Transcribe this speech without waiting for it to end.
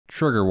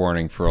Trigger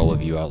warning for all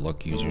of you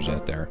Outlook users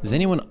out there. Does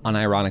anyone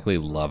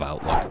unironically love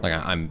Outlook? Like,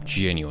 I'm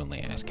genuinely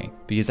asking.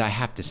 Because I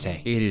have to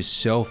say, it is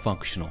so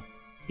functional.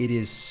 It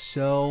is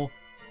so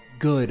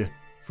good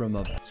from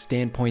a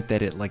standpoint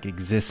that it like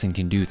exists and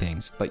can do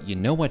things. But you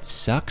know what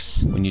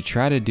sucks? When you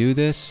try to do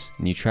this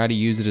and you try to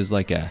use it as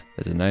like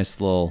as a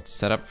nice little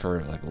setup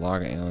for like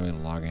login. Let me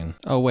log in.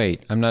 Oh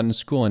wait, I'm not in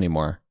school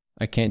anymore.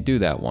 I can't do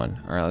that one.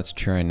 All right, let's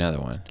try another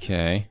one.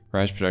 Okay,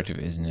 Rise Productive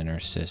isn't in our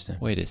system.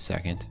 Wait a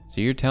second.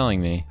 So you're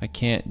telling me I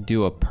can't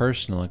do a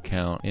personal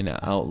account in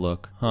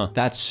Outlook? Huh,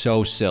 that's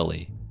so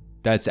silly.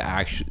 That's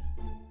actually,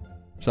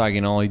 so I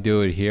can only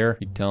do it here?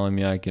 You're telling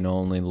me I can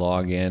only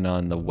log in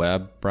on the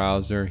web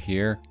browser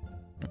here?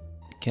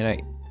 Can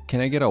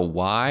I get a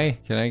Y?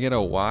 Can I get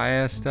a Y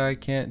as to I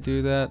can't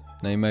do that?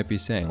 Now you might be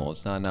saying, well,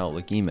 it's not an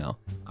Outlook email.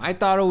 I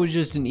thought it was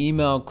just an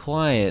email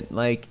client.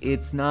 Like,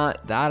 it's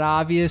not that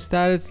obvious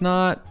that it's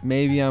not.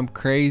 Maybe I'm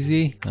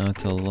crazy. How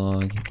to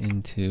log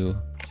into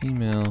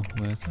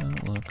Gmail with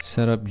Outlook.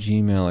 Set up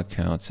Gmail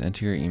accounts.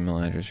 Enter your email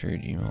address for your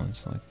Gmail and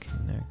select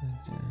connect.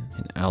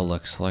 In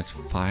Outlook, select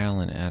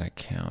file and add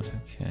account.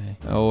 Okay.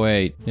 Oh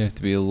wait, you have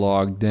to be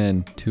logged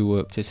in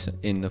to just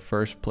in the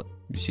first place.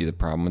 You see the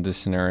problem with this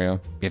scenario?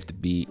 You have to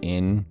be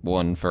in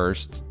one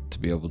first to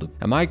be able to.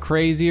 Am I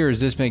crazy or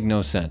does this make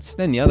no sense?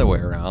 Then the other way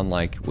around,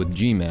 like with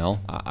Gmail,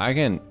 I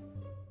can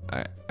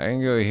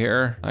go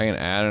here. I can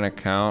add an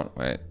account.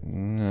 Wait.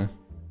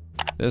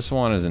 This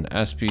one is an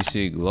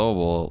SPC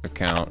global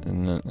account,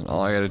 and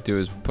all I gotta do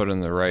is put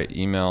in the right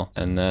email,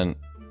 and then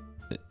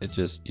it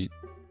just, you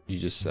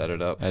just set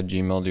it up. Add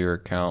Gmail to your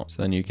account,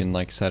 so then you can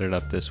like set it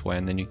up this way,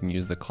 and then you can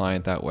use the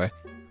client that way.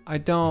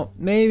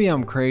 Maybe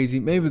I'm crazy,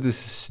 maybe this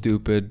is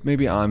stupid,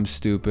 maybe I'm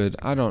stupid,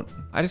 I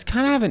just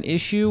kind of have an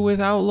issue with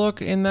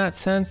Outlook in that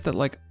sense that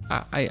like,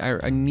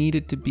 I need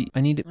it to be,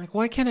 like,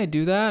 why can't I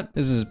do that?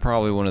 This is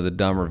probably one of the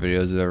dumber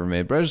videos I've ever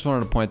made, but I just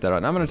wanted to point that out.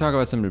 And I'm gonna talk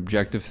about some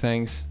objective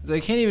things. I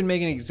can't even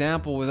make an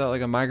example without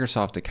like a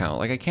Microsoft account.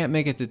 Like I can't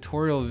make a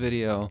tutorial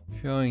video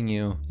showing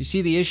you. You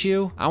see the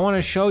issue? I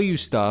wanna show you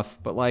stuff,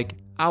 but like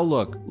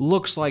Outlook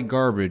looks like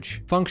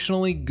garbage,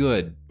 functionally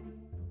good.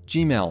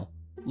 Gmail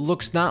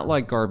looks not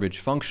like garbage,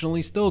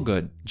 functionally still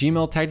good.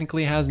 Gmail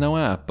technically has no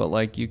app, but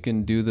like you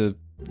can do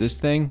this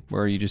thing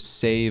where you just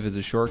save as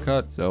a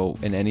shortcut. So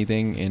in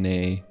anything in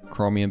a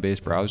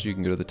Chromium-based browser, you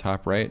can go to the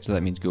top right. So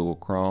that means Google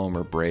Chrome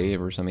or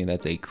Brave or something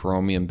that's a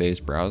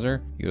Chromium-based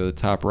browser. You go to the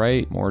top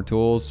right, more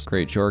tools,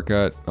 create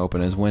shortcut,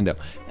 open as window.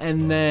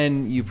 And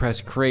then you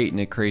press create and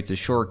it creates a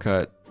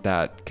shortcut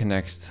that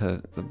connects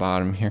to the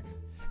bottom here.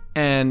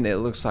 And it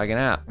looks like an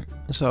app.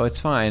 So it's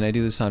fine. I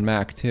do this on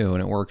Mac too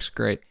and it works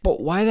great. But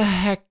why the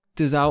heck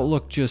does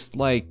Outlook just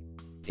like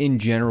in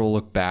general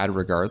look bad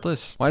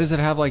regardless? Why does it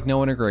have like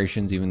no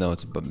integrations even though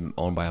it's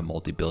owned by a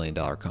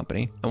multi-billion-dollar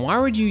company? And why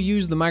would you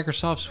use the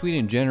Microsoft suite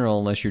in general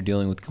unless you're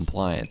dealing with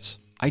compliance?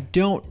 I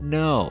don't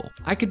know.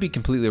 I could be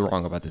completely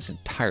wrong about this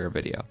entire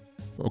video.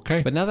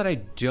 Okay. But now that I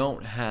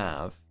don't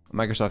have a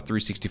Microsoft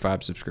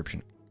 365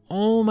 subscription,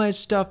 all my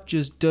stuff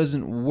just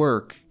doesn't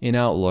work in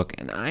Outlook.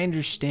 And I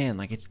understand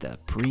like it's the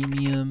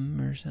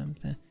premium or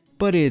something,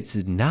 but it's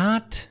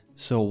not.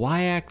 So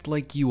why act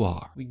like you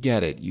are? We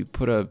get it. You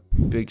put a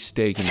big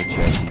stake in the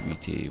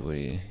ChatGPT. What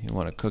do you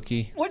want a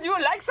cookie? Would you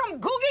like some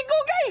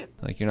cookie?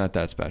 Like you're not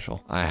that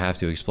special. I have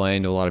to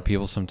explain to a lot of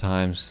people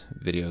sometimes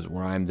videos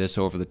where I'm this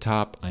over the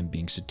top. I'm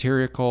being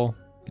satirical.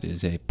 It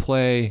is a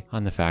play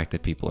on the fact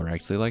that people are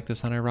actually like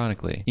this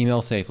unironically.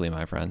 Email safely,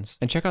 my friends.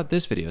 And check out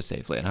this video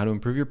safely on how to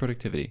improve your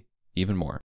productivity even more.